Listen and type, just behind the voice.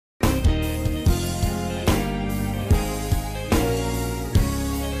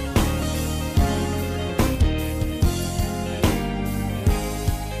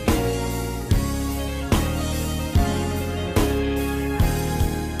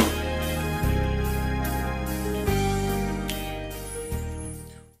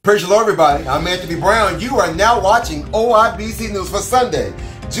Praise the Lord, everybody. I'm Anthony Brown. You are now watching OIBC News for Sunday,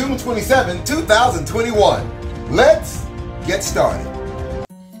 June 27, 2021. Let's get started.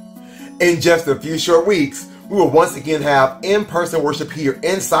 In just a few short weeks, we will once again have in-person worship here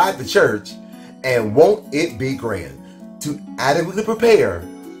inside the church, and won't it be grand? To adequately prepare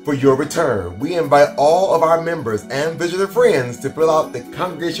for your return, we invite all of our members and visitor friends to fill out the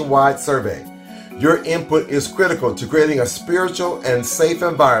congregation-wide survey. Your input is critical to creating a spiritual and safe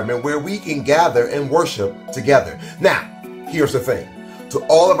environment where we can gather and worship together. Now, here's the thing. To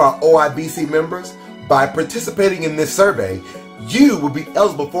all of our OIBC members, by participating in this survey, you will be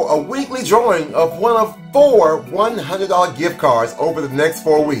eligible for a weekly drawing of one of 4 $100 gift cards over the next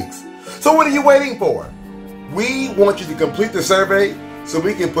 4 weeks. So what are you waiting for? We want you to complete the survey so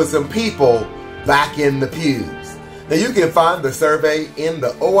we can put some people back in the pews. Now you can find the survey in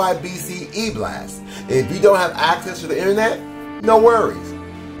the OIBC e-blast. If you don't have access to the internet, no worries.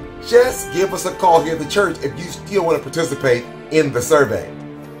 Just give us a call here at the church if you still want to participate in the survey.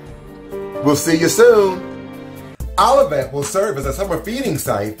 We'll see you soon. Olivet will serve as a summer feeding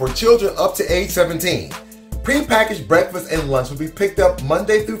site for children up to age 17. Pre-packaged breakfast and lunch will be picked up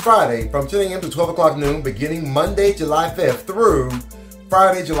Monday through Friday from 10 a.m. to 12 o'clock noon beginning Monday, July 5th through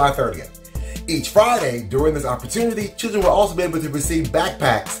Friday, July 30th. Each Friday, during this opportunity, children will also be able to receive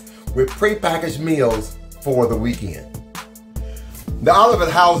backpacks with pre-packaged meals for the weekend. The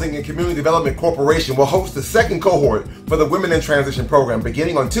Olivet Housing and Community Development Corporation will host the second cohort for the Women in Transition program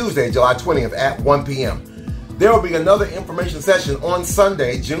beginning on Tuesday, July 20th at 1 p.m. There will be another information session on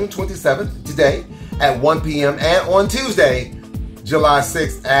Sunday, June 27th, today at 1 p.m. and on Tuesday, July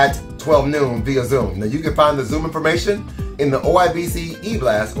 6th at 12 noon via Zoom. Now you can find the Zoom information in the OIBC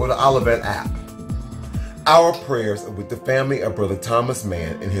e-blast or the Olivet app. Our prayers are with the family of Brother Thomas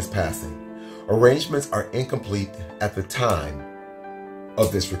Mann in his passing. Arrangements are incomplete at the time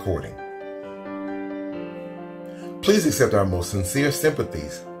of this recording. Please accept our most sincere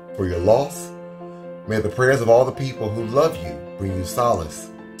sympathies for your loss. May the prayers of all the people who love you bring you solace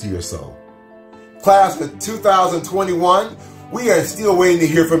to your soul. Class of 2021, we are still waiting to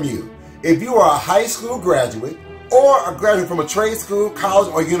hear from you. If you are a high school graduate or a graduate from a trade school,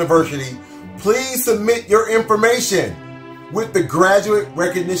 college, or university, please submit your information with the graduate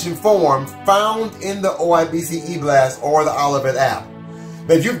recognition form found in the OIBC e-blast or the Olivet app.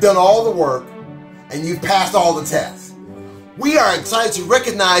 Now, if you've done all the work and you've passed all the tests, we are excited to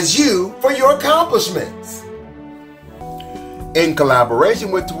recognize you for your accomplishments. In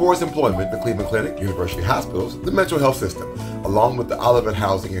collaboration with Towards Employment, the Cleveland Clinic, University Hospitals, the Metro Health System, along with the Olivet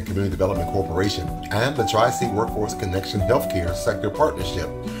Housing and Community Development Corporation and the Tri-State Workforce Connection Healthcare Sector Partnership,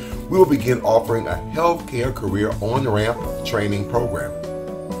 we will begin offering a healthcare career on-ramp training program.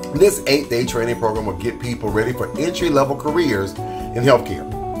 This 8-day training program will get people ready for entry-level careers in healthcare.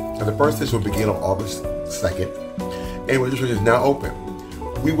 And the first session will begin on August 2nd, and registration is now open.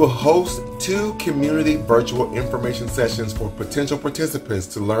 We will host 2 community virtual information sessions for potential participants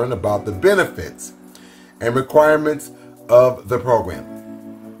to learn about the benefits and requirements of the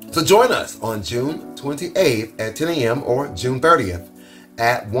program. So join us on June 28th at 10 a.m. or June 30th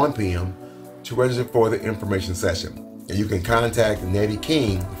at 1 p.m. to register for the information session. And you can contact Nettie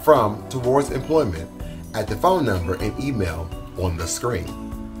King from Towards Employment at the phone number and email on the screen.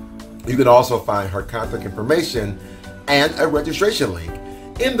 You can also find her contact information and a registration link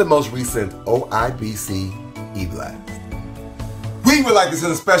in the most recent OIBC e-blast. We would like to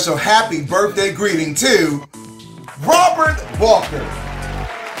send a special happy birthday greeting to Robert Walker,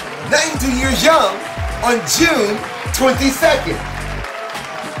 92 years young, on June 22nd.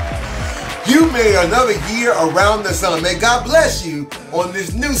 You made another year around the sun. May God bless you on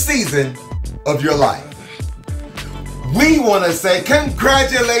this new season of your life. We want to say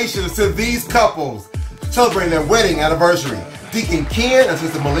congratulations to these couples celebrating their wedding anniversary. Deacon Ken and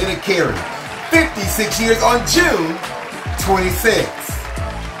Sister Melina Carey, 56 years on June 26th.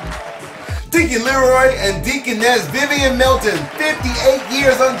 Deacon Leroy and Deaconess Vivian Melton, 58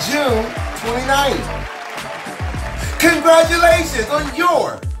 years on June 29th. Congratulations on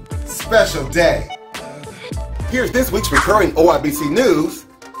your special day. Here's this week's recurring OIBC news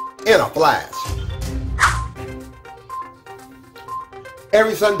in a flash.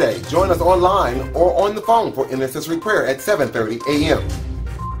 Every Sunday, join us online or on the phone for intercessory prayer at 7:30 a.m.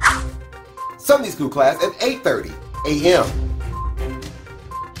 Sunday school class at 8:30 a.m.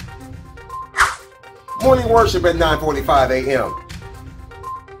 Morning worship at 9:45 a.m.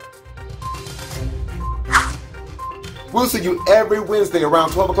 We'll see you every Wednesday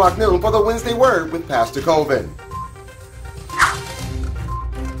around 12 o'clock noon for the Wednesday Word with Pastor Colvin.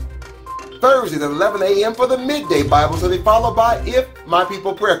 Thursdays at 11 a.m. for the midday Bible study, followed by If My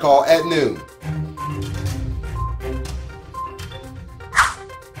People prayer call at noon.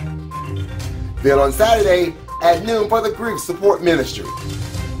 Then on Saturday at noon for the Grief Support Ministry.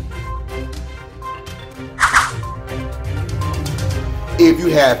 If you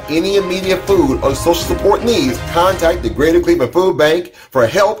have any immediate food or social support needs, contact the Greater Cleveland Food Bank for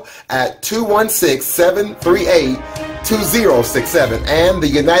help at 216-738-2067 and the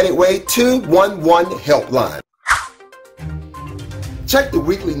United Way 211 helpline. Check the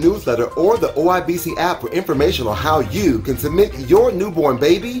weekly newsletter or the OIBC app for information on how you can submit your newborn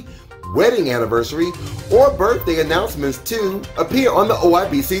baby, wedding anniversary, or birthday announcements to appear on the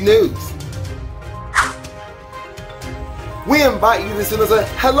OIBC News. We invite you to send us a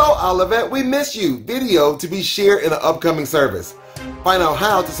 "Hello Olivet, we miss you" video to be shared in an upcoming service. Find out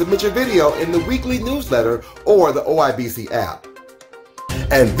how to submit your video in the weekly newsletter or the OIBC app.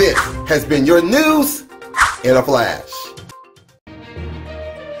 And this has been your news in a flash.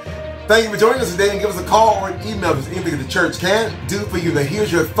 Thank you for joining us today, and give us a call or an email if there's anything the church can do for you. Now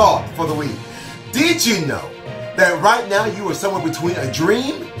here's your thought for the week. Did you know that right now you are somewhere between a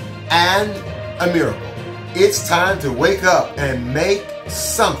dream and a miracle? It's time to wake up and make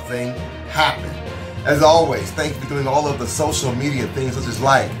something happen. As always, thank you for doing all of the social media things such as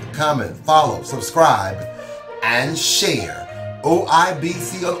like, comment, follow, subscribe, and share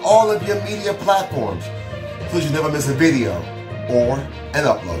OIBC on all of your media platforms so you never miss a video or an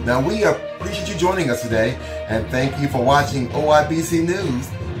upload. Now, we appreciate you joining us today, and thank you for watching OIBC News,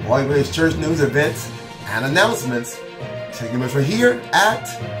 all your latest church news, events, and announcements. Taking us from here at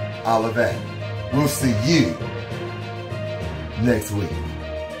Olivet. We'll see you next week.